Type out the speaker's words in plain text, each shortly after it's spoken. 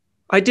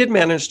I did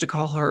manage to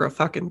call her a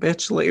fucking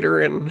bitch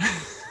later, and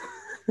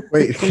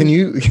Wait, can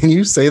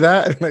you say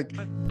that? Like,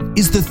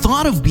 is the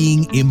thought of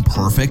being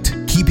imperfect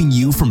keeping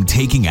you from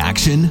taking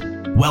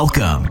action?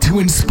 Welcome to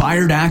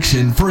Inspired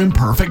Action for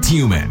Imperfect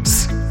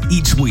Humans.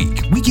 Each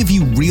week, we give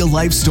you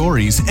real-life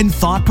stories and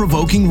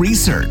thought-provoking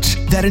research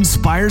that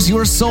inspires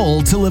your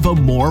soul to live a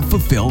more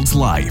fulfilled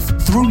life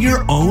through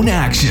your own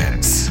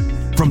actions.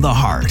 From the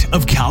heart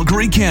of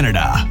Calgary,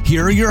 Canada,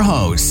 here are your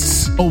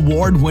hosts,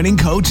 award-winning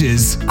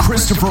coaches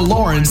Christopher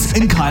Lawrence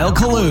and Kyle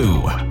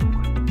Kalu.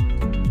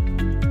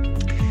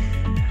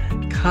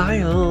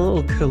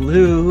 Kyle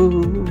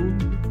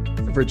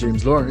Kalu. For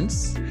James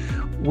Lawrence.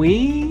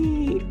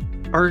 We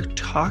are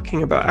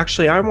talking about,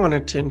 actually, I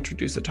wanted to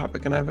introduce a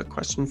topic and I have a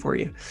question for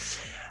you.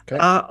 Okay.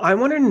 I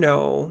want to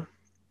know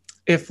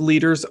if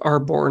leaders are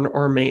born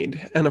or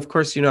made. And of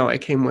course, you know, I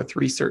came with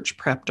research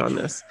prepped on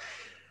this.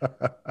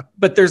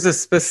 But there's a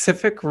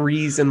specific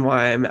reason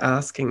why I'm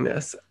asking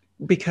this,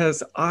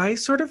 because I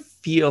sort of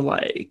feel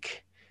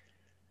like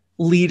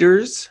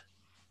leaders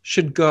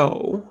should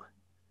go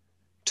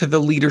to the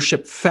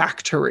leadership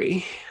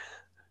factory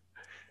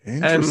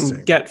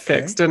and get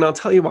fixed. And I'll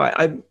tell you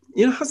why.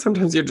 You know how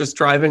sometimes you're just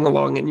driving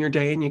along in your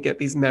day and you get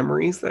these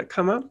memories that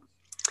come up?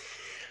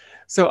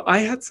 So I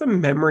had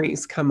some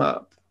memories come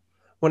up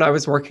when I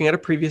was working at a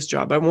previous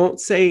job. I won't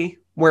say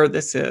where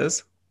this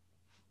is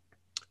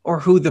or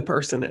who the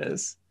person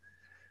is,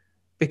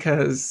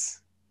 because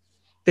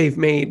they've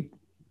made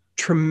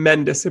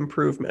tremendous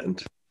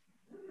improvement.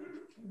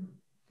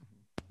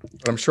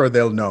 I'm sure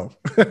they'll know.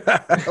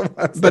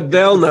 But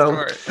they'll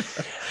know.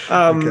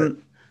 Okay.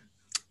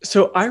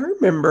 So I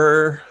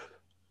remember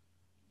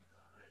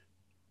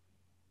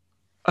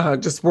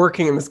just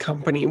working in this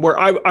company where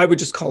I would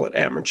just call it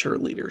amateur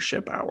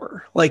leadership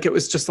hour. Like, it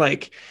was just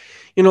like,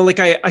 you know, like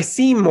I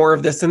see more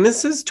of this, and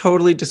this is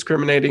totally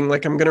discriminating.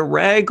 Like, I'm going to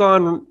rag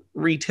on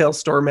retail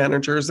store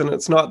managers, and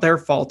it's not their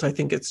fault. I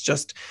think it's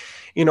just,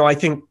 you know, I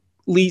think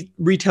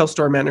retail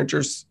store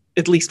managers,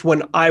 at least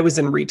when I was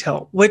in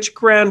retail, which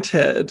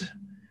granted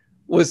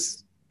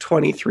was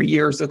 23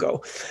 years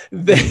ago,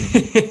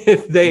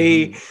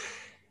 they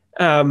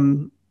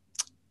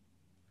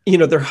you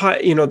know,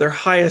 their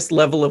highest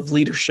level of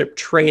leadership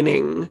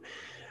training,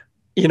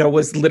 you know,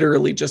 was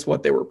literally just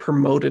what they were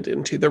promoted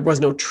into. There was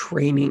no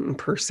training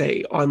per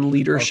se on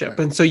leadership.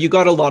 Okay. And so you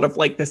got a lot of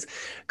like this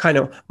kind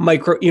of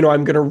micro, you know,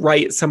 I'm going to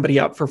write somebody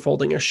up for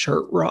folding a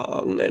shirt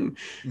wrong. And,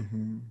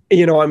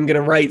 you know, I'm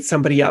going to write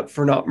somebody up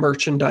for not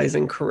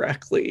merchandising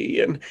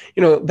correctly. And,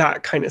 you know,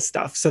 that kind of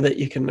stuff, so that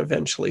you can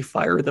eventually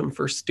fire them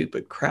for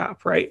stupid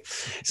crap. Right.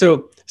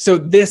 So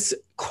this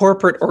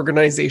corporate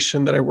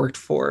organization that I worked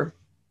for,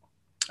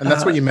 and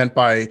that's what you meant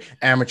by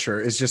amateur,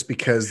 is just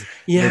because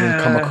they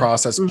didn't come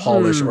across as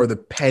polished or the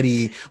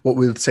petty, what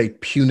we would say,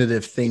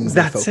 punitive things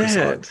they focus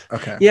on.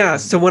 Okay. Yeah.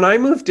 So when I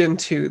moved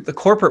into the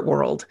corporate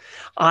world,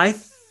 I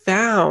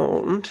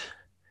found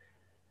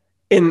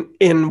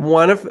in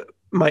one of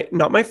my,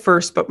 not my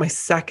first, but my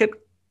second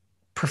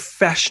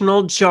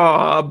professional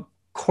job,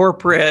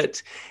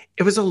 corporate,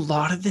 it was a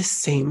lot of the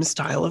same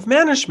style of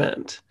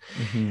management.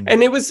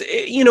 And it was,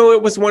 you know,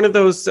 it was one of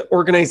those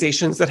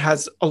organizations that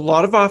has a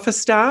lot of office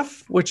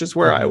staff, which is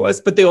where I was,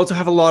 but they also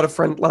have a lot of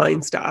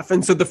frontline staff.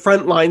 And so the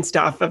frontline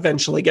staff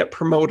eventually get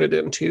promoted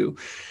into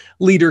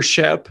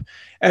leadership.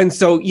 And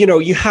so, you know,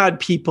 you had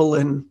people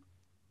in,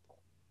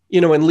 you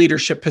know, in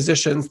leadership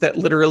positions that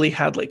literally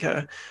had like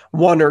a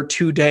 1 or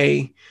 2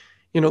 day,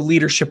 you know,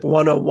 leadership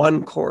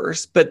 101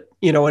 course, but,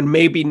 you know, and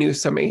maybe knew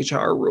some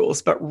HR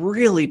rules, but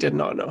really did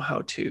not know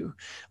how to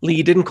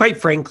lead. And quite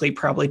frankly,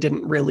 probably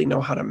didn't really know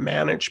how to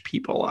manage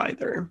people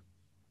either.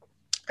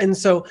 And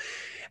so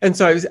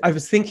I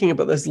was thinking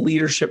about this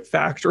leadership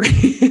factory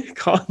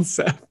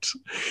concept,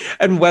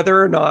 and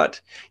whether or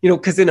not, you know,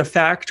 because in a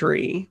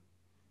factory,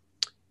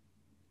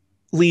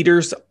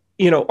 leaders,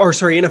 you know, or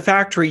sorry, in a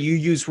factory, you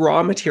use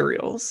raw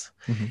materials.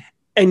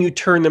 And you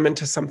turn them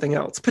into something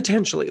else,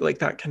 potentially, like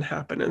that can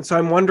happen. And so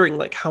I'm wondering,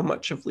 like, how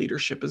much of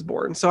leadership is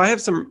born. So I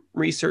have some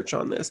research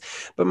on this,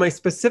 but my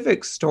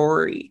specific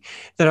story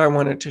that I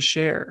wanted to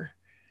share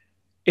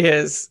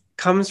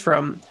comes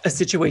from a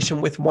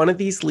situation with one of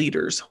these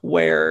leaders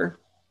where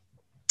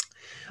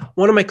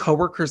one of my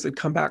coworkers had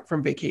come back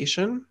from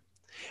vacation,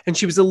 and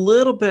she was a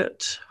little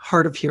bit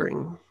hard of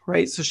hearing,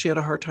 right? So she had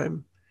a hard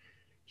time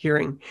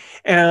hearing.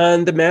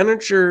 And the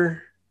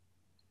manager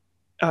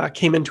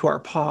came into our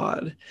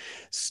pod,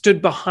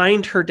 stood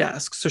behind her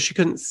desk so she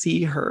couldn't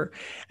see her.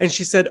 And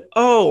she said,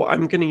 "Oh,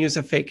 I'm going to use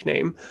a fake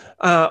name.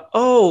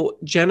 Oh,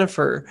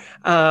 Jennifer,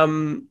 how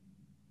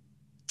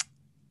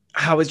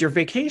was your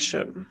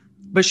vacation?"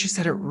 But she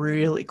said it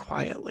really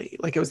quietly.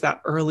 Like, it was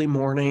that early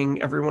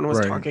morning. Everyone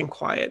was talking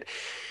quiet.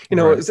 You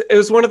know, it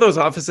was one of those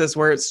offices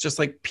where it's just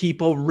like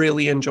people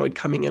really enjoyed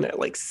coming in at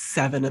like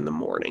 7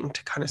 a.m.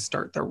 to kind of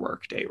start their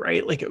work day,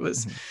 right? Like, it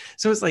was,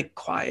 so it was like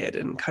quiet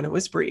and kind of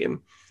whispery.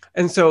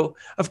 And so,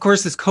 of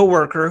course, this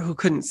coworker who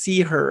couldn't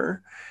see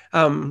her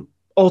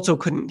also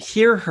couldn't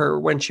hear her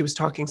when she was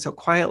talking so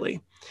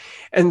quietly.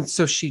 And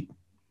so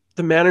the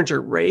the manager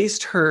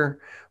raised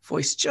her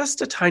voice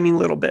just a tiny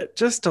little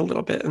bit,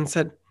 and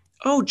said,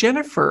 "Oh,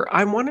 Jennifer,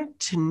 I wanted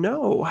to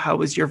know, how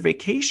was your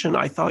vacation?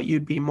 I thought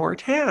you'd be more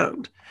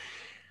tanned."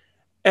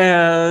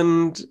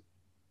 And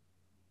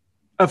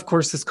of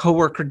course, this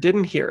coworker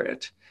didn't hear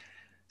it.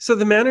 So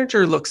the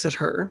manager looks at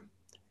her,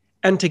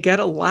 and to get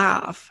a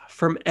laugh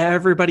from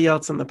everybody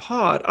else in the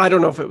pod, I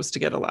don't know if it was to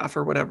get a laugh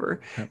or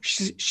whatever,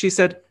 she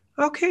said,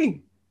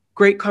 "Okay,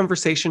 great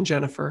conversation,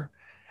 Jennifer."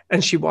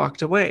 And she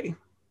walked away.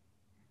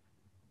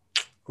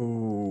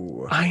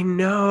 Ooh. I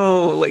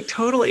know, like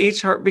total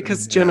HR,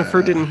 because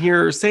Jennifer didn't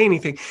hear her say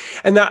anything.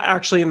 And that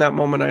actually, in that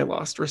moment, I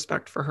lost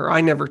respect for her. I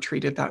never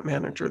treated that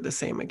manager the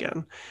same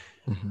again.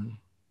 Mm-hmm.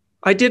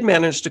 I did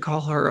manage to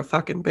call her a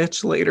fucking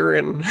bitch later.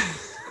 And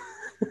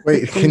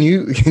wait, can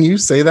you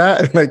say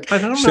that? Like, I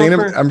don't Shane,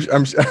 know.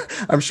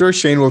 I'm sure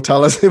Shane will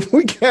tell us if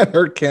we can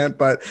or can't.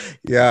 But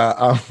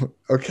yeah,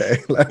 okay.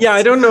 Yeah,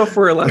 I don't know if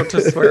we're allowed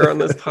to swear on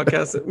this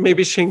podcast.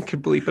 Maybe Shane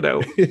could bleep it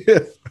out.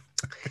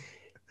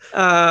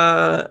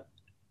 I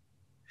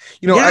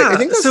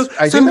think so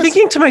I'm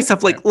thinking to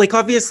myself, like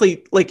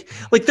obviously, like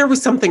there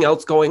was something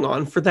else going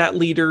on for that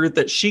leader,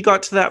 that she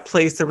got to that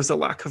place. There was a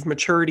lack of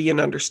maturity and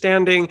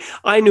understanding.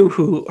 I knew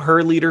who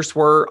her leaders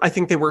were. I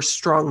think they were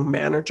strong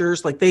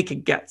managers. Like, they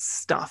could get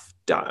stuff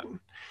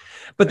done,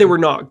 but they were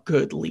not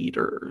good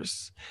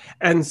leaders.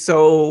 And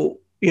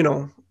so,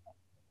 I'm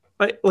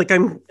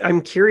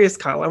curious,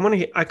 Kyle.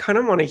 I kind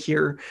of want to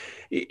hear,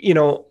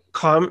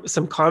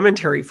 some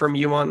commentary from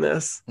you on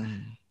this.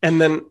 Mm. And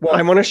then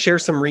I want to share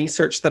some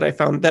research that I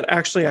found that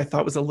actually I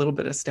thought was a little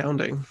bit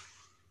astounding.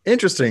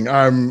 Interesting.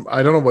 I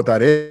don't know what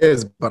that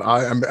is, but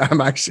I'm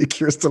actually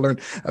curious to learn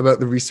about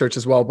the research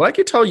as well. But I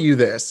can tell you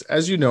this,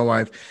 as you know,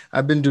 I've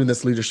been doing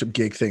this leadership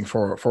gig thing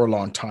for a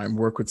long time.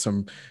 Work with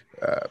some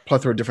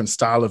plethora of different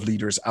style of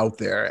leaders out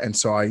there, and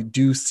so I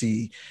do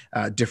see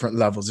different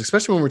levels,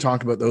 especially when we're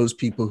talking about those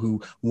people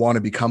who want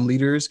to become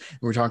leaders. And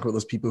we're talking about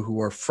those people who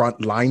are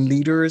frontline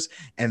leaders,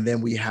 and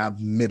then we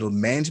have middle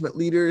management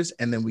leaders,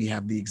 and then we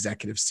have the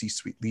executive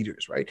C-suite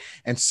leaders, right?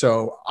 And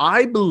so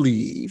I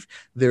believe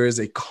there is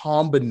a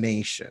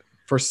combination.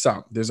 For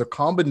some, there's a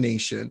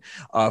combination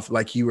of,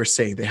 like you were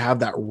saying, they have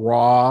that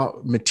raw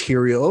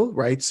material,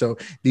 right? So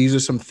these are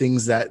some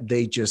things that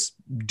they just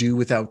do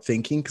without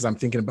thinking, because I'm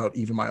thinking about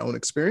even my own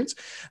experience.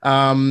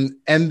 And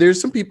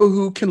there's some people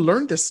who can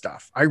learn this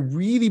stuff. I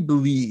really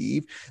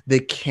believe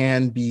they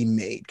can be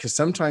made, because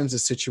sometimes the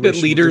situation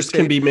that leaders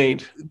can be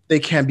made.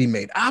 They can be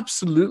made.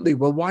 Absolutely.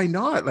 Well, why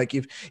not? Like,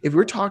 if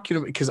we're talking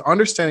about, because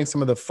understanding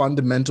some of the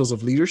fundamentals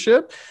of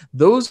leadership,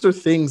 those are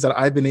things that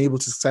I've been able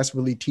to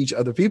successfully teach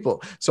other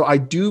people. So I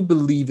do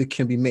believe it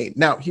can be made.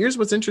 Now, here's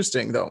what's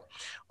interesting though.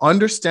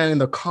 Understanding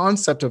the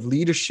concept of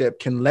leadership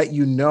can let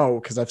you know,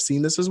 because I've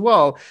seen this as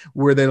well,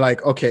 where they're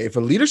like, okay, if a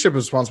leadership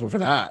is responsible for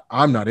that,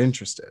 I'm not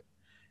interested.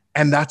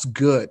 And that's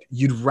good.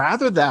 You'd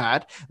rather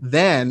that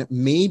than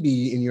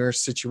maybe in your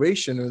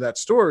situation or that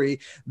story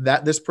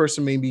that this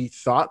person maybe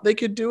thought they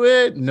could do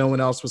it. No one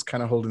else was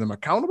kind of holding them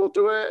accountable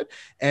to it.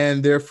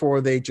 And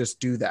therefore they just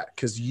do that.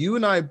 Because you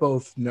and I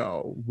both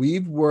know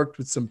we've worked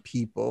with some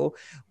people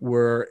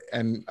where,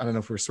 and I don't know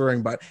if we're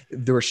swearing, but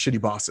there were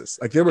shitty bosses.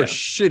 Like, there were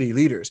shitty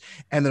leaders.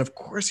 And then of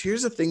course,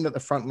 here's the thing that the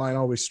front line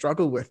always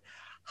struggle with.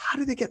 How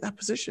did they get that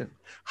position?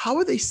 How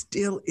are they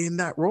still in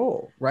that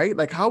role, right?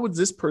 Like, how was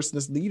this person,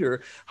 this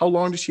leader, how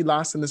long did she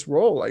last in this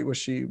role? Like, was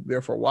she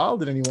there for a while?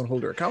 Did anyone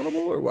hold her accountable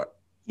or what?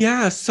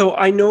 Yeah, so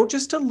I know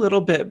just a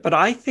little bit, but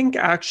I think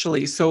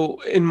actually, so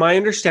in my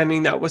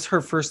understanding, that was her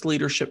first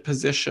leadership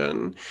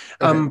position.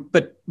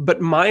 Okay.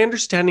 But my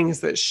understanding is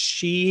that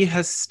she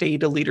has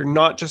stayed a leader,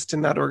 not just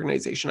in that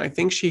organization. I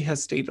think she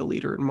has stayed a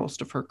leader in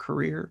most of her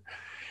career.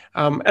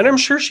 And I'm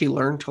sure she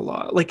learned a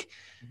lot. Like,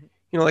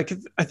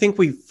 I think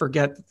we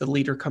forget that the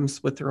leader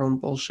comes with their own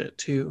bullshit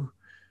too.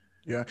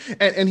 Yeah.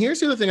 And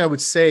here's the other thing I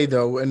would say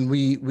though, and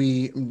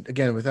we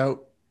again,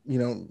 without,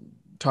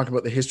 talk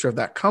about the history of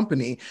that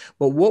company,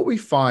 but what we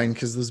find,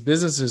 because those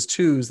businesses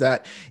too, is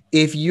that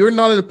if you're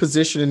not in a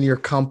position in your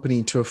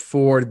company to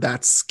afford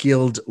that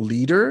skilled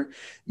leader,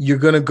 you're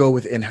going to go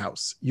with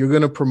in-house. You're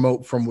going to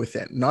promote from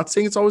within. Not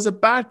saying it's always a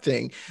bad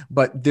thing,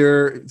 but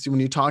when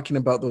you're talking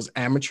about those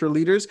amateur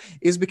leaders,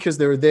 is because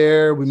they're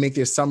there. We make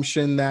the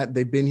assumption that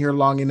they've been here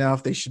long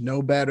enough. They should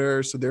know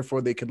better. So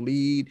therefore they could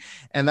lead.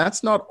 And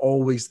that's not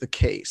always the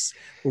case.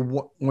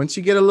 But once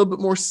you get a little bit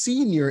more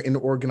senior in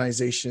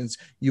organizations,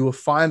 you will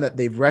find that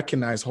they've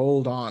recognized,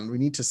 hold on, we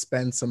need to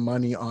spend some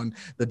money on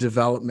the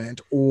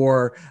development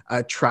or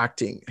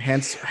attracting,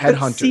 hence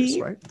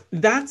headhunters, right?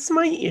 That's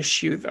my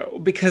issue though,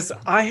 because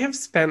I have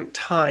spent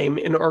time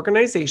in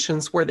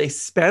organizations where they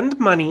spend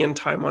money and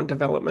time on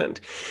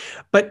development,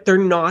 but they're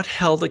not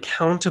held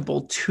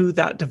accountable to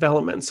that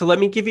development. So let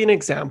me give you an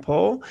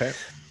example. Okay.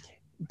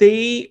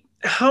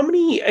 How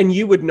many, and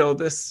you would know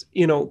this,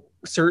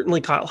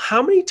 certainly, Kyle,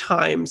 how many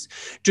times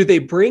do they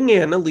bring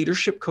in a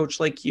leadership coach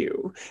like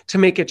you to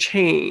make a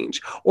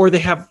change, or they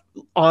have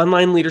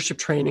online leadership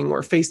training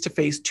or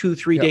face-to-face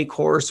 2-3 day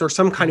course or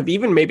some kind of,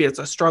 even maybe it's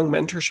a strong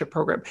mentorship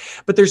program,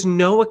 but there's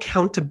no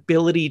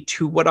accountability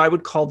to what I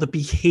would call the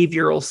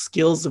behavioral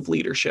skills of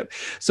leadership.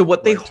 So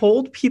what they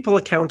hold people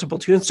accountable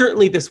to, and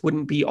certainly this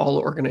wouldn't be all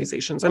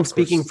organizations, I'm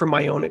speaking from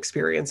my own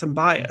experience and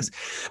bias,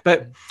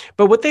 but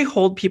what they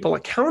hold people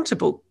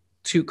accountable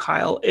to,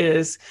 Kyle,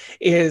 is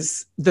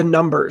the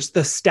numbers,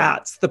 the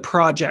stats, the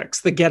projects,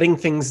 the getting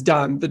things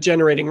done, the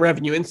generating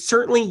revenue. And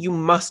certainly you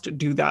must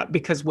do that,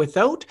 because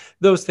without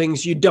those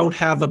things, you don't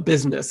have a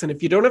business. And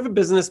if you don't have a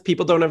business,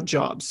 people don't have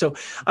jobs. So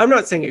I'm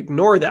not saying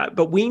ignore that,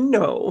 but we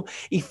know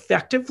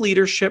effective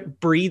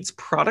leadership breeds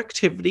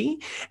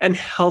productivity and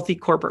healthy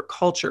corporate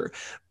culture.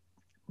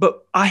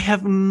 But I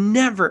have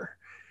never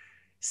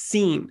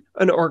seen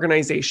an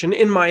organization,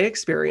 in my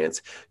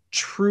experience,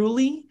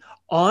 truly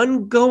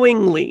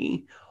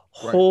ongoingly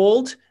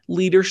hold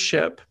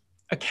leadership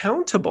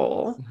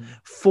accountable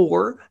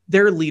for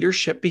their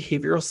leadership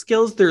behavioral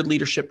skills, their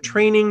leadership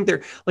training,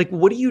 their, like,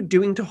 what are you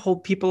doing to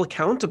hold people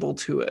accountable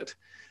to it?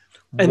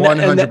 And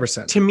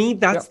 100%. To me,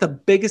 that's the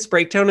biggest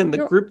breakdown. And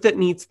the group that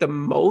needs the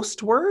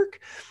most work,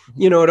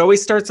 it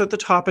always starts at the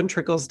top and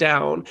trickles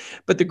down.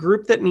 But the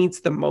group that needs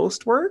the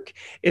most work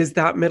is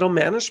that middle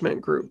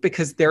management group,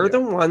 because they're the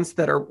ones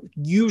that are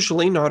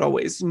usually, not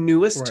always,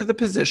 newest to the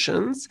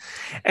positions.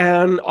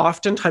 And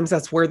oftentimes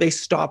that's where they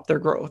stop their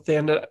growth.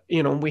 And,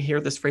 we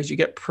hear this phrase, you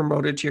get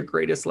promoted to your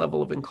greatest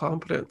level of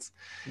incompetence.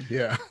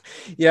 Yeah,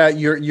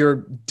 you're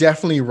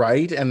definitely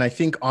right. And I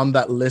think on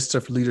that list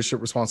of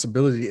leadership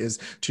responsibility is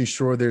to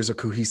ensure there's a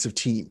cohesive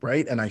team,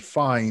 right? And I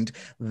find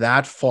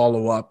that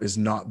follow-up is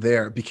not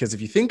there, because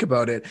if you think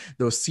about it,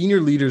 those senior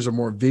leaders are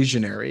more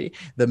visionary.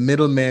 The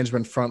middle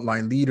management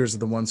frontline leaders are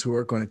the ones who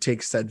are going to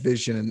take said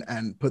vision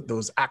and put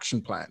those action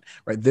plan,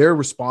 right? They're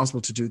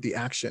responsible to do the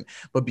action.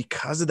 But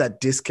because of that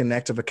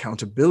disconnect of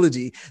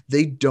accountability,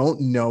 they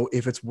don't know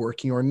if it's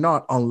working or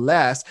not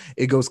unless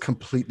it goes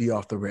completely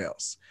off the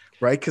rails.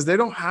 Right? Because they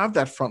don't have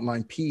that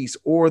frontline piece,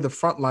 or the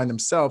frontline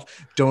themselves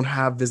don't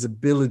have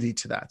visibility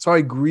to that. So I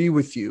agree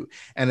with you.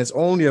 And it's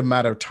only a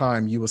matter of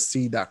time you will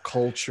see that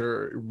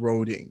culture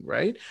eroding,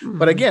 right?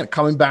 But again,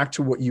 coming back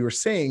to what you were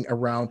saying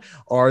around,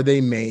 are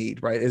they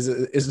made, right? Is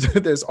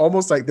there's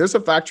almost like there's a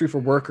factory for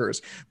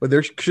workers, but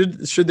there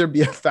should there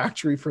be a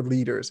factory for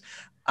leaders?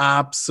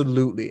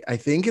 Absolutely. I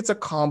think it's a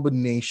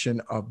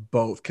combination of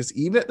both, because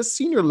even at the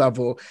senior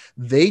level,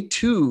 they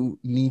too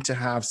need to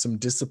have some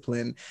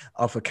discipline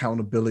of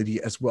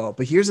accountability as well.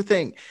 But here's the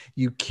thing,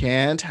 you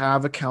can't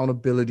have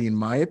accountability, in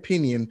my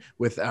opinion,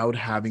 without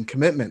having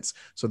commitments.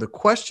 So the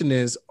question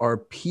is, are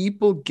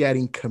people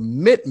getting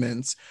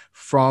commitments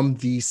from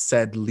these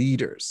said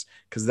leaders?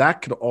 Because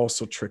that could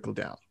also trickle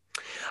down.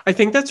 I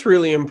think that's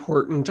really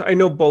important. I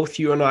know both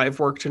you and I have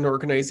worked in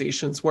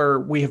organizations where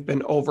we have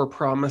been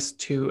overpromised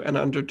to and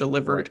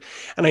underdelivered.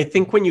 And I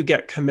think when you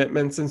get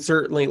commitments, and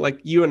certainly like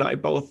you and I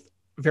both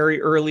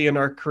very early in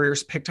our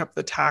careers picked up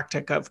the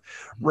tactic of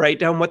write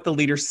down what the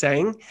leader's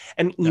saying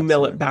and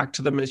email it back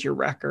to them as your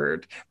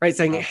record, right?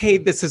 Saying, hey,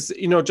 this is,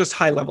 just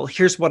high level.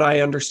 Here's what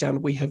I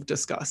understand we have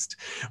discussed,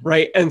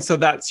 right? And so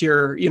that's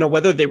your,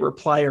 whether they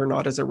reply or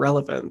not is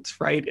irrelevant,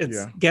 right?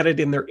 It's get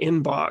it in their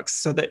inbox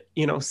so that,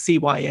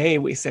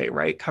 CYA, we say,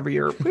 right? Cover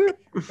your...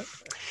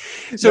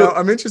 So now,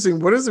 I'm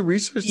interested. What is the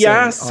research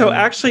saying? So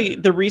actually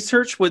the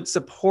research would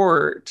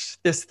support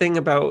this thing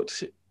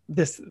about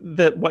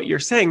that what you're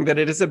saying, that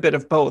it is a bit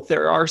of both.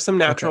 There are some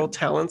natural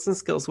talents and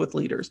skills with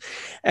leaders,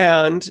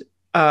 and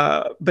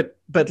but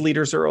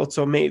leaders are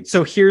also made.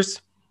 So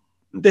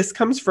this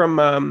comes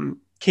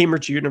from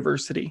Cambridge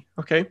University.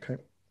 Okay.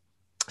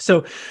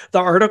 So the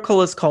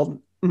article is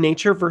called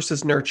Nature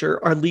versus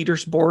Nurture: Are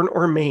Leaders Born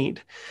or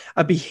Made?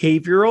 A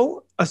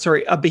behavior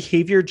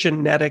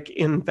genetic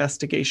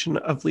investigation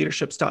of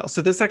leadership style.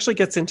 So this actually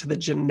gets into the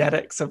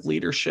genetics of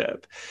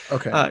leadership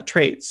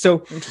traits.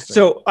 So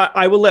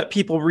I will let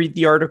people read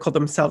the article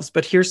themselves,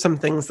 but here's some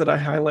things that I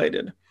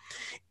highlighted.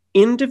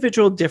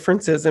 Individual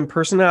differences in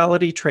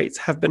personality traits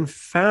have been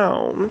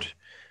found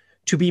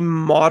to be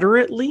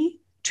moderately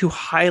to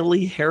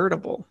highly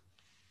heritable.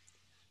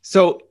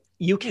 So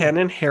you can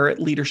inherit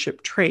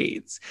leadership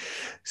traits.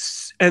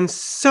 And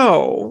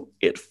so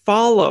it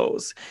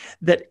follows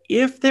that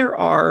if there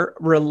are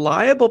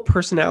reliable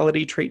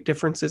personality trait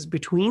differences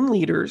between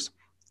leaders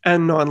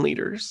and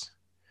non-leaders,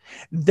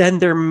 then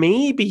there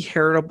may be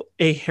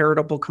a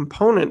heritable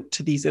component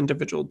to these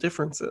individual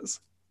differences.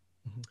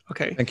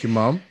 Okay. Thank you,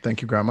 Mom.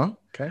 Thank you, Grandma.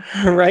 Okay.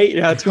 Right.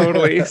 Yeah,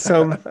 totally.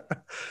 So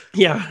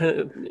yeah.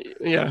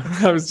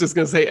 I was just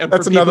going to say,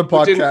 that's another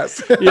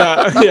podcast.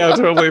 Yeah,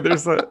 totally.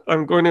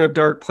 I'm going to a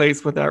dark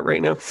place with that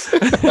right now.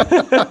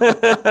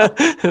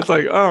 It's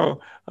like, oh,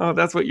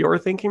 that's what you're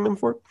thanking them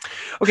for.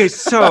 Okay.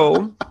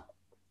 So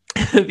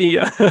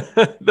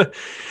the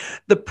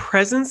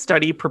present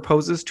study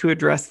proposes to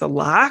address the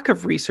lack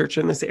of research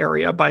in this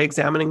area by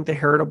examining the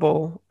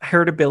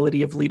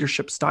heritability of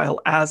leadership style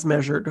as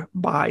measured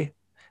by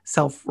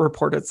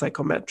self-reported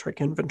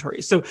psychometric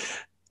inventory. So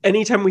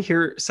anytime we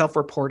hear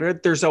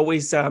self-reported, there's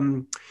always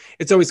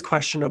it's always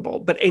questionable,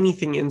 but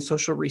anything in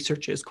social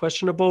research is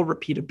questionable.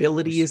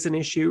 Repeatability is an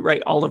issue,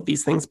 right? All of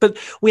these things, but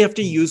we have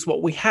to use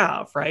what we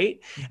have, right?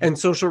 And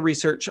social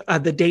research,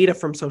 the data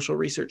from social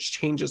research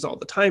changes all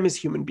the time as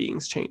human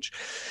beings change.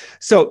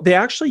 So they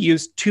actually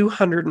used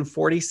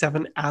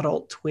 247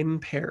 adult twin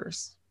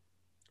pairs.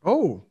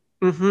 Oh.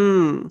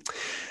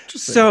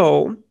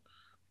 So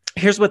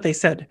here's what they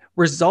said.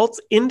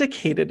 Results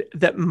indicated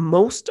that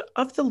most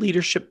of the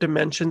leadership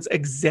dimensions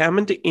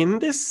examined in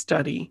this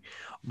study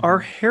are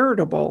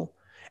heritable,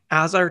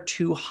 as are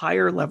 2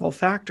 higher level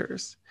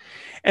factors.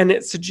 And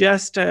it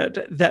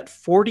suggested that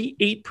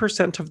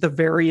 48% of the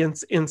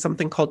variance in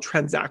something called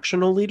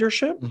transactional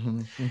leadership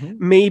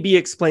may be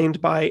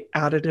explained by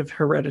additive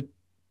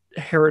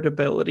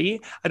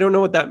heritability. I don't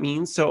know what that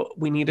means, so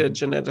we need a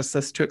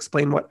geneticist to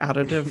explain what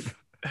additive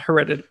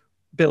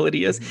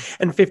heritability is.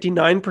 And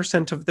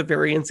 59% of the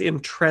variance in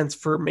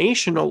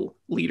transformational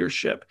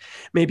leadership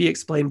may be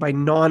explained by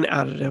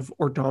non-additive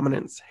or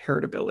dominance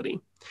heritability.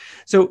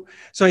 So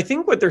I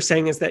think what they're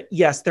saying is that,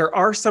 yes, there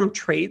are some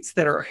traits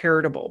that are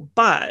heritable,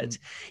 but,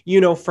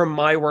 from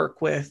my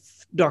work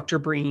with Dr.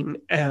 Breen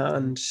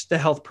and the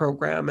health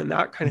program and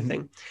that kind of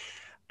thing,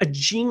 a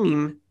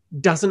gene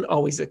doesn't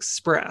always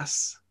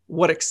express.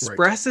 What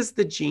expresses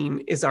the gene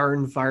is our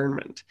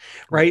environment,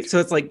 right? So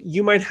it's like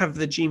you might have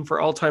the gene for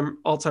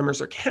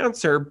Alzheimer's or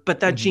cancer,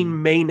 but that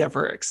gene may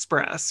never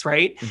express,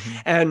 right?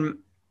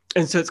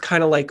 And so it's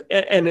kind of like,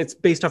 and it's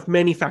based off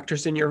many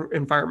factors in your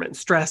environment: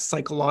 stress,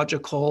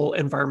 psychological,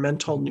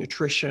 environmental,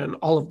 nutrition.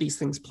 All of these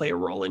things play a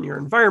role in your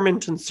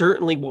environment. And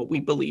certainly what we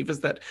believe is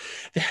that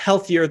the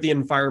healthier the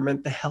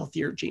environment, the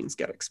healthier genes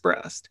get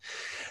expressed.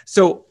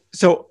 So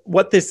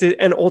what this is,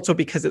 and also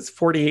because it's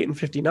 48 and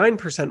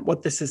 59%,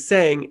 what this is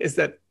saying is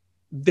that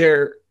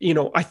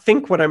I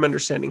think what I'm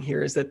understanding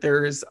here is that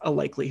there is a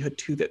likelihood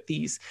too that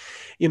these,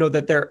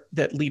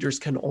 that leaders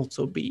can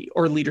also be,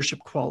 or leadership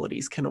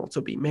qualities can also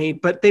be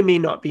made, but they may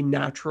not be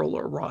natural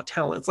or raw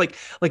talents. Like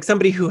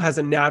somebody who has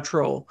a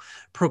natural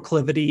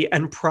proclivity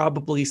and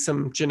probably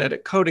some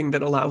genetic coding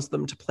that allows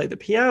them to play the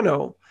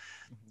piano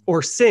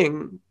or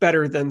sing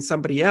better than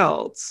somebody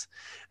else.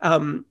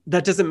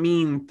 That doesn't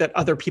mean that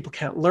other people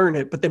can't learn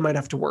it, but they might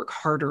have to work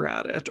harder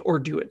at it or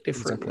do it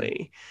differently.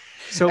 Exactly.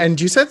 So, and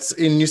you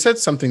said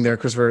something there,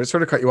 Christopher. It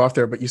sort of cut you off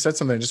there, but you said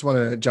something. I just want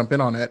to jump in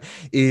on it.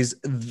 Is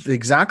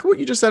exactly what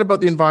you just said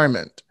about the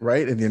environment,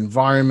 right? And the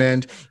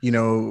environment,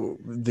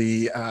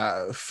 the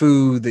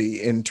food,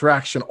 the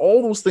interaction,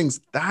 all those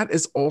things. That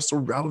is also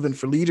relevant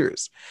for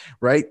leaders,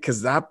 right?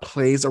 Because that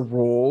plays a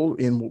role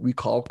in what we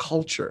call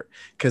culture.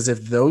 Because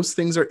if those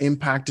things are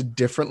impacted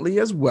differently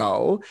as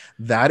well,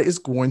 that is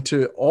going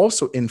to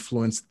also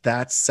influence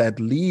that said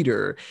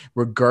leader,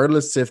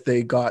 regardless if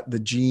they got the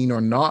gene or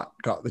not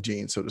got the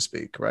gene, so to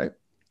speak, right?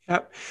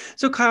 Yep.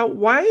 So Kyle,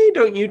 why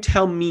don't you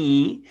tell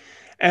me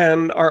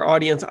and our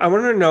audience, I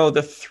want to know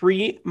the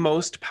 3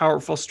 most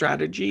powerful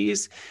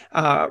strategies,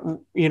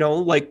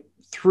 like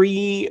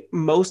 3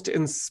 most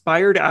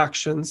inspired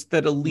actions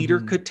that a leader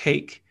could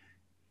take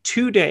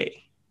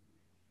today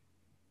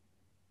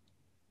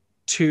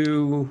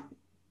to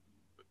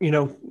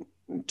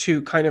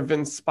kind of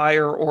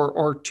inspire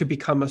or to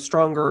become a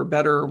stronger or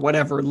better or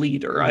whatever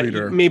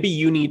leader. Maybe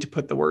you need to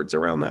put the words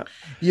around that.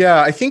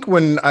 Yeah, I think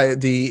when I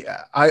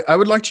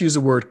would like to use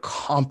the word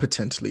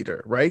competent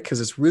leader, right?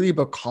 Because it's really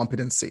about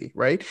competency,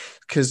 right?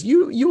 Because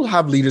you'll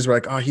have leaders who are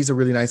like, oh, he's a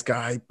really nice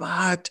guy,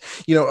 but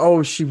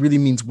oh, she really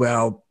means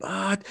well,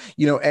 but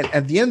and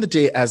at the end of the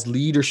day, as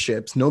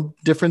leaderships, no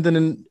different than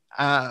in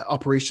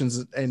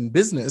operations and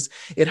business,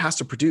 it has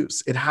to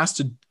produce. It has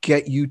to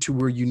get you to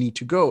where you need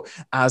to go,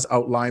 as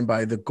outlined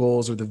by the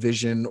goals or the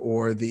vision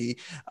or the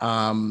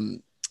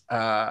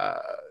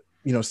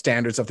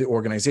standards of the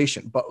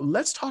organization. But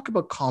let's talk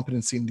about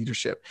competency in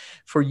leadership.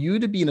 For you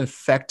to be an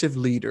effective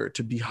leader,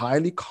 to be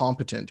highly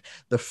competent,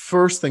 the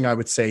first thing I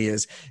would say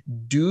is,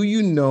 do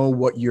you know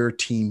what your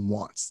team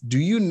wants? Do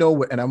you know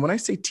what, and when I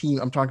say team,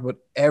 I'm talking about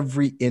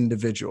every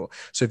individual.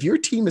 So if your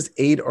team is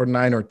 8 or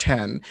 9 or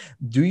 10,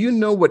 do you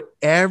know what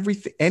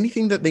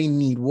anything that they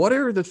need? What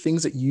are the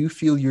things that you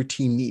feel your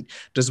team need?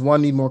 Does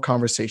one need more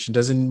conversation?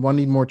 Does one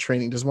need more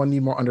training? Does one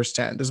need more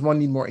understand? Does one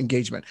need more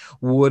engagement?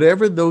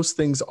 Whatever those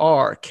things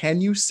are,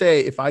 can you say,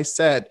 if I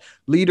said,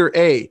 leader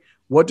A,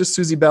 what does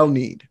Susie Bell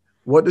need?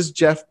 What does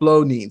Jeff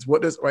Blow needs?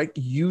 Right?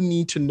 You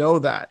need to know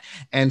that.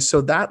 And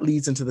so that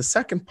leads into the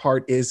second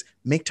part is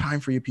make time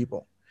for your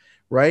people.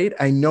 Right?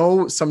 I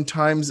know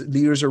sometimes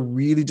leaders are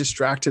really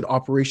distracted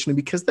operationally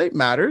because that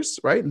matters,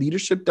 right?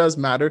 Leadership does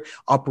matter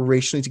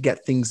operationally to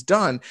get things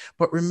done.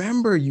 But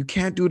remember, you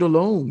can't do it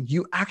alone.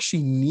 You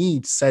actually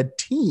need said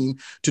team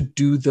to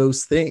do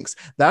those things.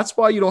 That's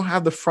why you don't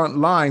have the front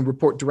line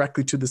report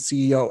directly to the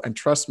CEO. And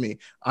trust me,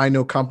 I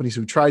know companies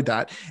who tried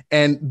that.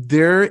 And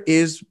there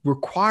is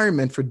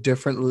requirement for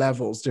different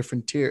levels,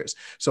 different tiers.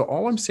 So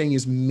all I'm saying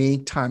is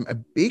make time. A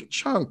big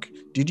chunk,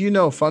 did you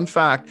know, fun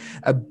fact,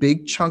 a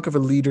big chunk of a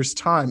leader's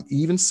time,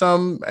 even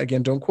some,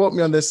 again, don't quote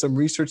me on this, some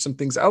research, some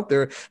things out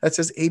there that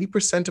says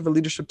 80% of a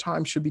leadership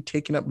time should be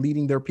taken up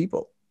leading their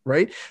people.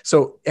 Right.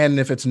 So, and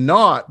if it's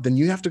not, then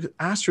you have to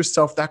ask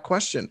yourself that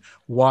question.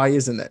 Why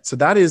isn't it? So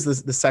that is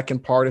the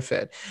second part of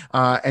it.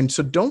 And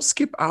so don't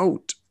skip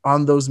out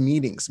on those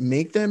meetings.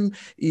 Make them,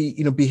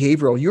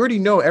 behavioral. You already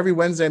know every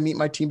Wednesday I meet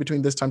my team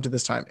between this time to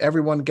this time.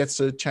 Everyone gets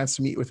a chance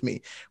to meet with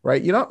me,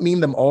 right? You don't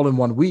meet them all in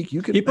 1 week.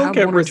 You could People have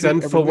get one or two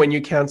resentful every when week.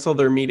 you cancel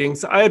their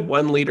meetings. I had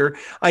one leader.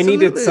 I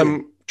needed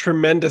some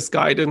tremendous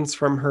guidance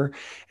from her.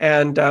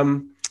 And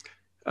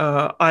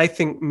I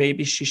think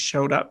maybe she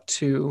showed up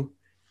to,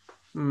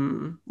 her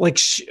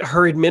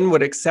admin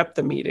would accept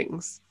the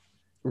meetings,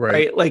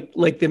 right?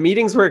 Like the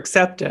meetings were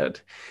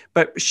accepted,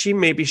 but she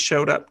maybe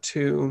showed up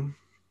to,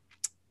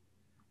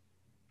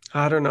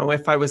 I don't know,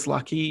 if I was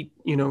lucky,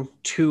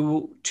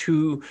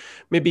 two,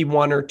 maybe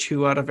 1 or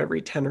 2 out of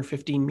every 10 or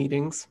 15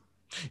 meetings.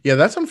 Yeah,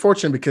 that's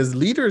unfortunate because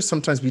leaders,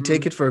 sometimes we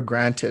take it for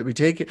granted. We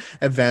take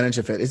advantage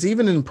of it. It's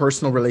even in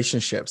personal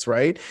relationships,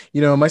 right?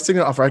 My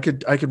signal offer, I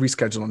could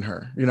reschedule on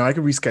her. I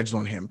could reschedule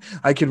on him.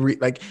 I could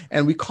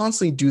and we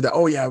constantly do that.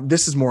 Oh yeah,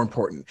 this is more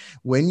important.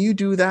 When you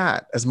do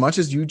that, as much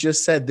as you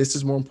just said, this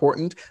is more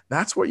important,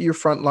 that's what your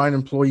frontline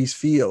employees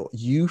feel.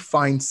 You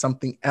find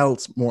something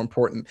else more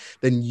important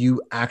than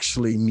you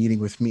actually meeting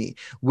with me,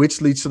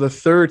 which leads to the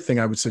third thing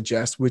I would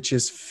suggest, which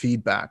is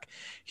feedback.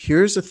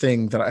 Here's the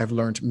thing that I've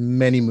learned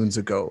many moons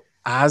ago.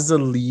 As a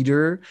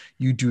leader,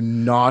 you do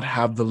not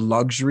have the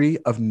luxury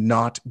of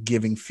not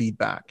giving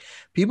feedback.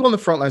 People on the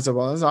front line say,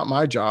 well, that's not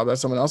my job.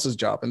 That's someone else's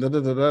job. And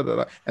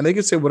and they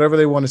can say whatever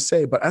they want to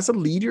say. But as a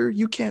leader,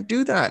 you can't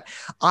do that.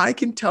 I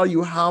can tell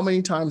you how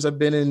many times I've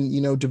been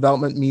in,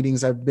 development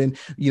meetings. I've been,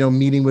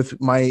 meeting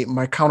with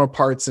my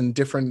counterparts in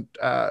different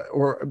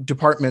or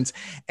departments.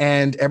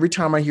 And every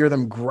time I hear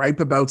them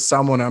gripe about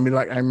someone, I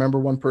remember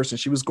one person,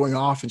 she was going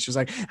off and she was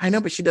like, I know,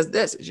 but she does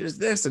this, she does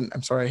this. And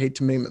I'm sorry, I hate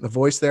to name the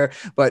voice there,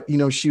 but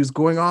she was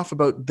going off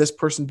about this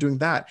person doing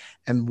that.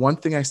 And one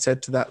thing I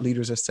said to that leader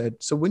is I said,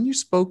 so when you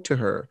spoke to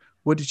her,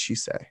 what did she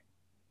say?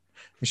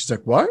 And she's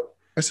like, what?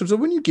 I said, so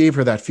when you gave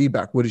her that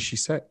feedback, what did she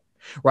say?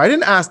 Well, I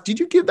didn't ask, did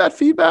you give that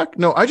feedback?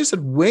 No, I just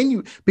said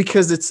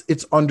because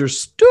it's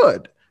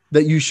understood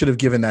that you should have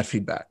given that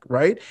feedback,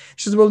 right?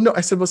 She said, well, no.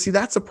 I said, well, see,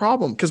 that's a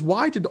problem because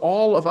why did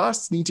all of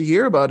us need to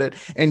hear about it?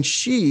 And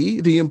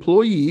she, the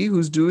employee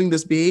who's doing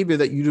this behavior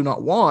that you do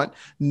not want,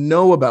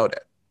 know about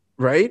it.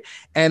 Right.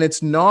 And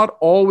it's not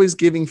always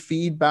giving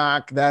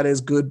feedback that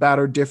is good, bad,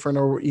 or different,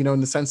 or, in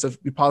the sense of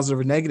positive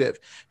or negative.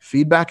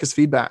 Feedback is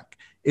feedback.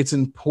 It's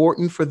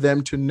important for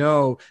them to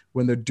know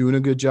when they're doing a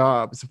good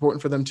job. It's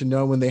important for them to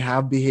know when they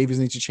have behaviors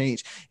need to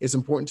change. It's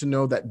important to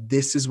know that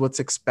this is what's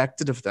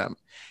expected of them,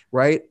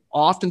 right?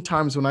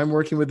 Oftentimes when I'm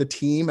working with a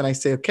team and I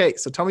say, okay,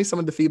 so tell me some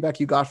of the feedback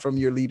you got from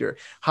your leader.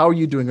 How are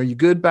you doing? Are you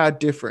good, bad,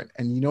 different?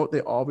 And you know what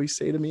they always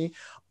say to me?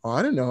 Oh,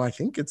 I don't know. I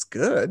think it's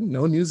good.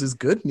 No news is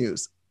good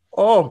news.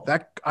 Oh,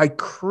 that I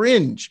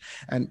cringe.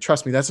 And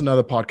trust me, that's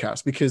another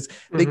podcast because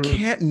they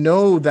can't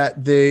know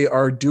that they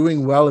are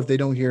doing well if they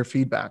don't hear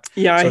feedback.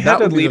 Yeah, so I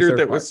had a leader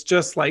that was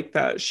just like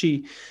that.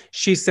 She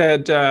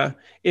said,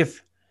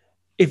 if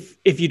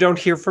you don't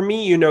hear from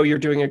me, you're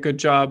doing a good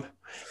job.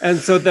 And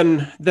so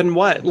then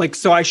what?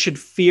 So I should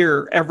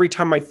fear every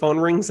time my phone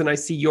rings and I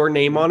see your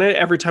name on it,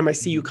 every time I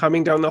see you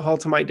coming down the hall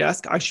to my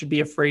desk, I should be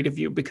afraid of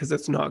you because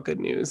it's not good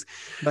news.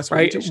 That's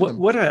right.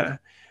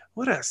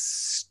 What a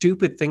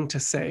stupid thing to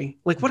say.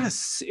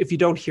 If you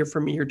don't hear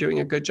from me, you're doing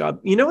a good job.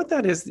 You know what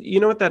that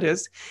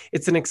is?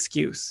 It's an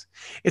excuse.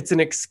 It's an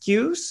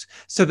excuse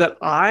so that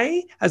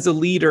I, as a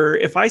leader,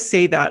 if I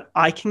say that,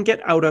 I can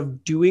get out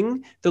of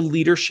doing the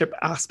leadership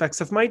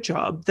aspects of my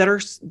job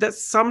that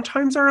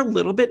sometimes are a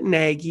little bit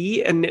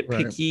naggy and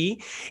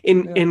nitpicky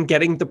in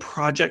getting the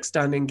projects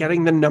done and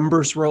getting the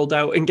numbers rolled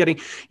out and getting,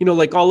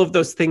 all of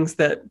those things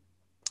that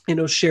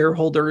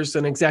shareholders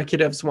and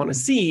executives want to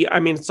see. I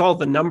mean, it's all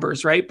the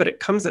numbers, right? But it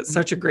comes at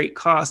such a great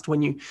cost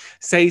when you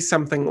say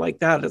something like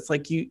that. It's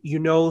like,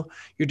 you're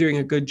doing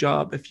a good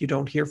job if you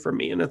don't hear from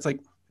me. And it's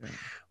like,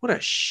 what a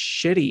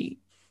shitty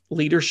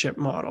leadership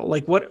model.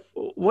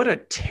 What a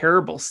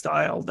terrible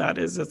style that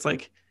is. It's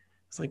like,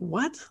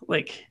 what?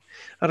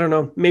 I don't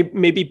know.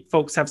 Maybe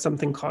folks have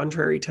something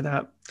contrary to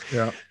that.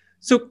 Yeah.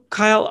 So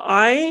Kyle,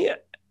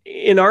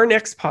 in our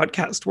next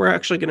podcast, we're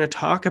actually going to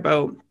talk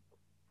about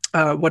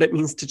what it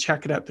means to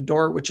check it at the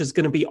door, which is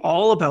going to be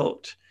all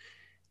about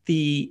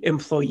the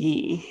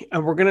employee.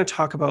 And we're going to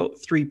talk about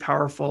 3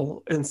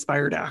 powerful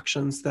inspired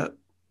actions that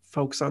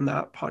folks on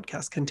that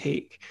podcast can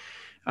take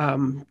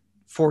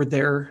for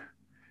their,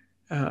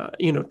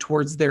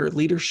 towards their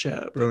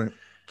leadership. Brilliant.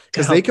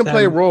 Because they can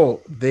play a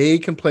role. They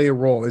can play a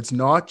role. It's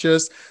not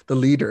just the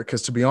leader.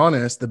 Because to be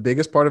honest, the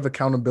biggest part of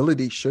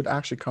accountability should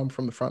actually come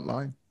from the front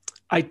line.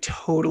 I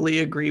totally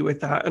agree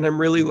with that. And I'm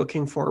really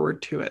looking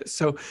forward to it.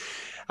 So,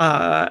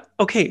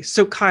 okay.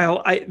 So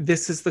Kyle,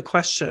 this is the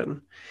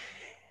question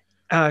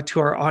to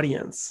our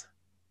audience.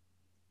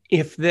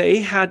 If they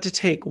had to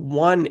take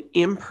one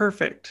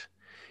imperfect,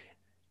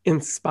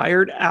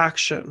 inspired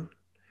action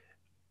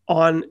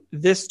on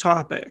this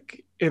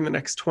topic, in the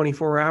next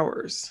 24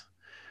 hours.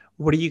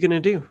 What are you going to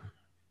do?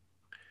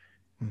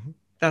 Mm-hmm.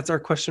 That's our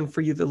question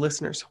for you, the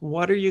listeners.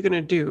 What are you going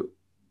to do?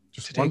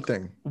 Just one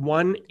thing.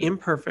 One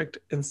imperfect,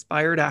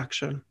 inspired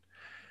action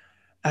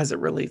as it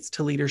relates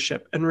to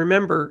leadership. And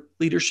remember,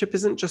 leadership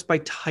isn't just by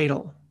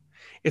title.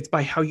 It's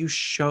by how you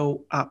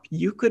show up.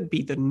 You could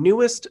be the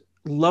newest,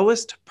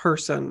 lowest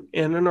person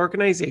in an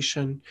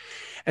organization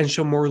and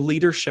show more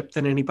leadership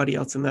than anybody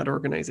else in that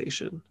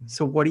organization.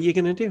 So what are you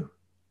going to do?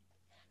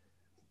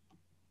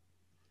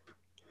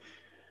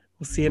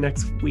 We'll see you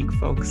next week,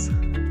 folks.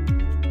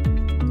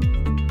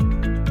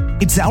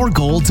 It's our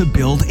goal to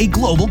build a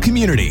global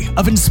community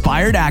of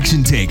inspired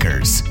action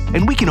takers,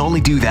 and we can only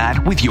do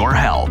that with your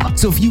help.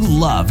 So if you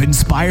love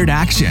Inspired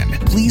Action,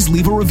 please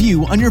leave a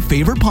review on your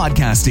favorite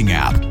podcasting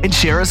app and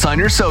share us on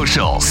your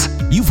socials.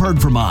 You've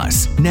heard from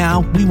us.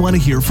 Now we want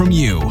to hear from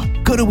you.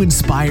 Go to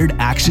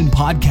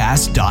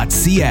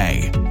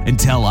inspiredactionpodcast.ca and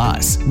tell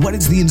us, what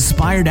is the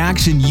inspired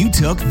action you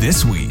took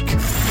this week?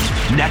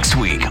 Next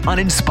week on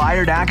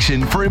Inspired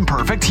Action for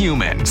Imperfect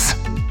Humans.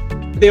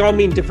 They all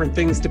mean different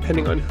things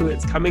depending on who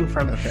it's coming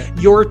from. Okay.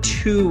 Your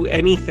too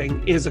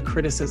anything is a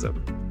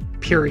criticism,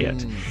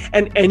 period.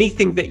 And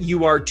anything that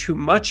you are too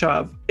much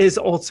of is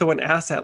also an asset.